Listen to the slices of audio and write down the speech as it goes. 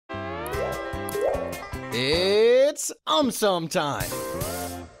It's AumSum time!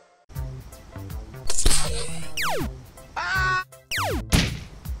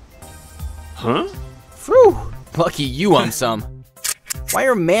 Huh? Phew! Lucky you, AumSum. Why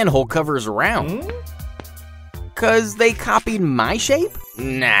are manhole covers round? 'Cause they copied my shape?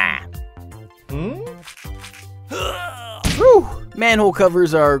 Nah. Phew! Manhole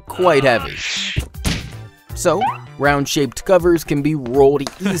covers are quite heavy. So, round-shaped covers can be rolled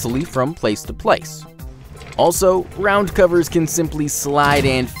easily from place to place. Also, round covers can simply slide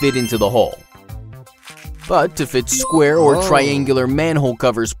and fit into the hole. But to fit square or triangular manhole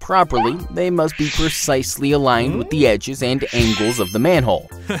covers properly, they must be precisely aligned with the edges and angles of the manhole.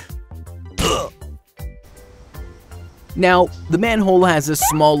 Now, the manhole has a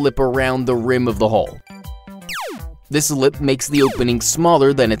small lip around the rim of the hole. This lip makes the opening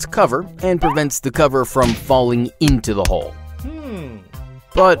smaller than its cover and prevents the cover from falling into the hole.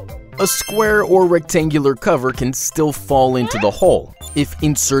 But a square or rectangular cover can still fall into the hole if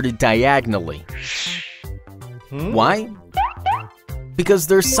inserted diagonally. Why? Because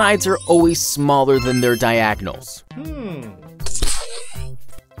their sides are always smaller than their diagonals.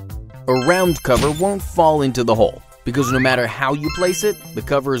 A round cover won't fall into the hole because no matter how you place it, the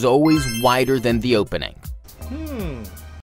cover is always wider than the opening.